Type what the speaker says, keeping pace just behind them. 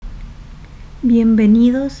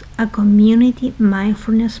Bienvenidos a Community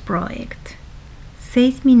Mindfulness Project.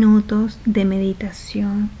 6 minutos de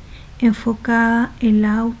meditación enfocada en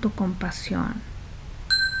la autocompasión.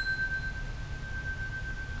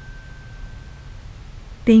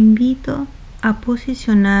 Te invito a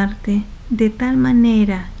posicionarte de tal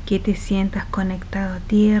manera que te sientas conectado a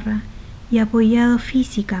tierra y apoyado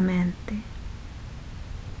físicamente.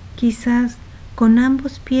 Quizás con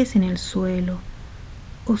ambos pies en el suelo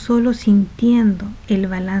o solo sintiendo el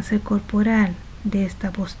balance corporal de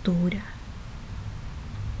esta postura.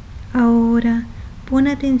 Ahora pon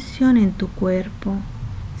atención en tu cuerpo,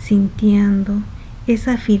 sintiendo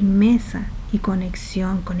esa firmeza y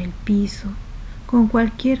conexión con el piso, con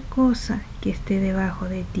cualquier cosa que esté debajo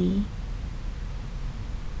de ti.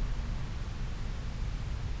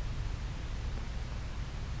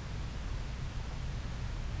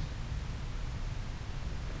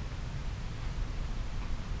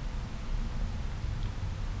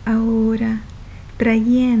 Ahora,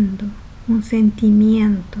 trayendo un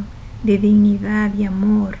sentimiento de dignidad y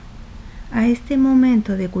amor a este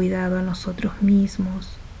momento de cuidado a nosotros mismos,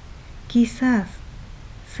 quizás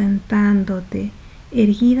sentándote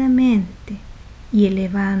erguidamente y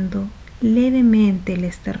elevando levemente el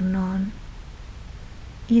esternón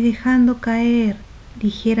y dejando caer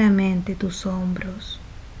ligeramente tus hombros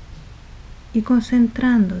y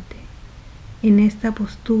concentrándote en esta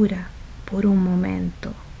postura por un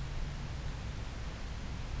momento.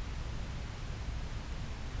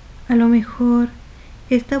 A lo mejor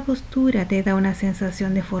esta postura te da una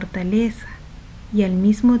sensación de fortaleza y al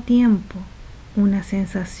mismo tiempo una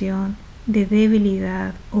sensación de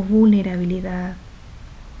debilidad o vulnerabilidad.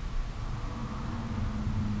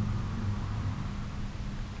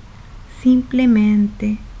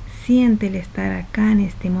 Simplemente siente el estar acá en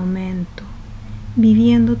este momento,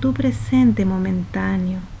 viviendo tu presente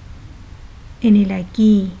momentáneo, en el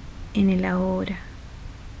aquí, en el ahora.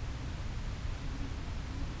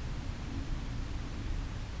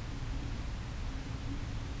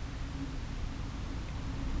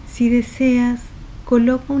 Si deseas,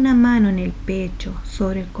 coloca una mano en el pecho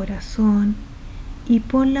sobre el corazón y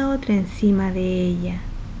pon la otra encima de ella.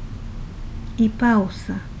 Y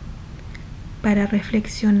pausa para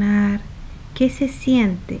reflexionar qué se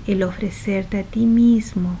siente el ofrecerte a ti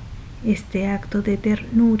mismo este acto de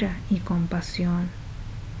ternura y compasión.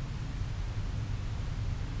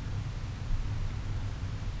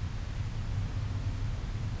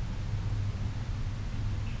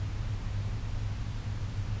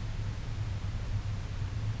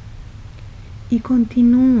 Y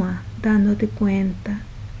continúa dándote cuenta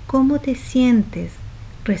cómo te sientes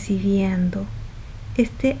recibiendo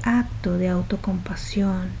este acto de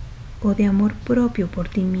autocompasión o de amor propio por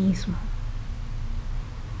ti mismo.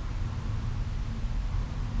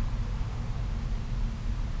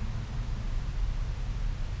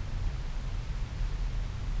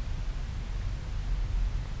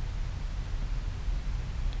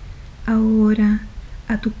 Ahora,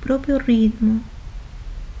 a tu propio ritmo,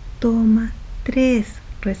 toma 3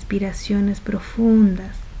 respiraciones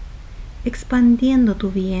profundas, expandiendo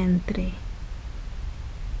tu vientre.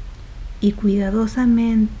 Y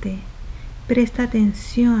cuidadosamente presta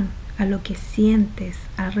atención a lo que sientes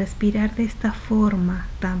al respirar de esta forma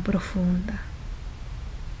tan profunda.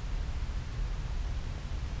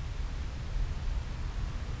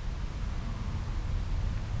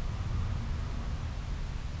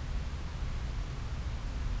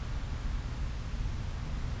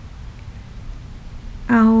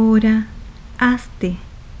 Ahora hazte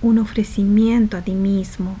un ofrecimiento a ti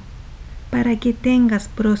mismo para que tengas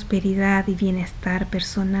prosperidad y bienestar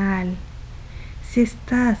personal. Si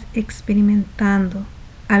estás experimentando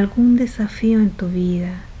algún desafío en tu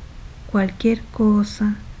vida, cualquier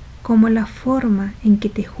cosa, como la forma en que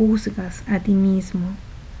te juzgas a ti mismo,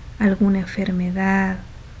 alguna enfermedad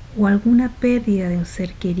o alguna pérdida de un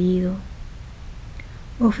ser querido,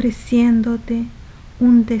 ofreciéndote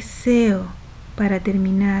un deseo para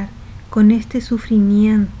terminar con este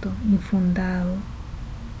sufrimiento infundado,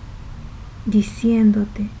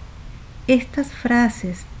 diciéndote estas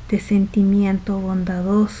frases de sentimiento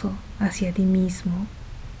bondadoso hacia ti mismo,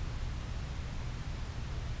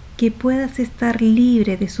 que puedas estar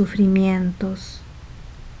libre de sufrimientos,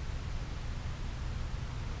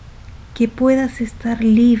 que puedas estar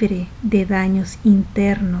libre de daños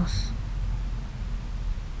internos,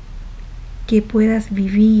 que puedas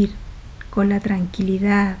vivir con la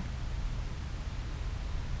tranquilidad,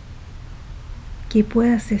 que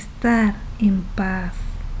puedas estar en paz.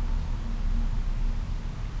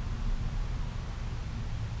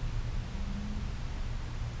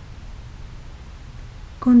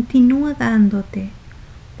 Continúa dándote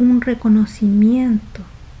un reconocimiento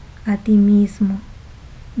a ti mismo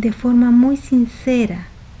de forma muy sincera,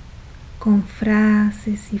 con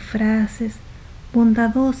frases y frases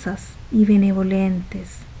bondadosas y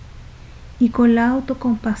benevolentes, y con la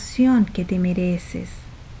autocompasión que te mereces,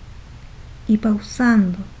 y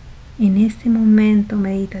pausando en este momento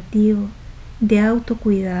meditativo de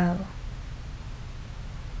autocuidado.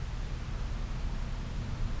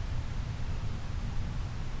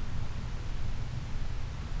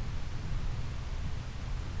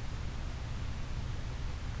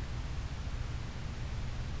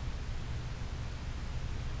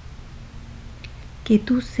 Que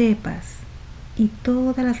tú sepas y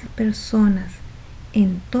todas las personas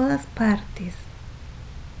en todas partes,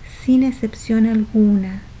 sin excepción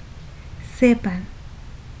alguna, sepan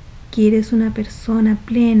que eres una persona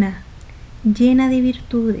plena, llena de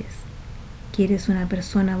virtudes, que eres una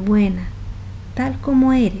persona buena, tal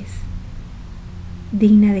como eres,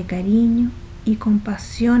 digna de cariño y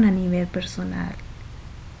compasión a nivel personal,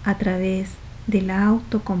 a través de la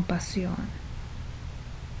autocompasión.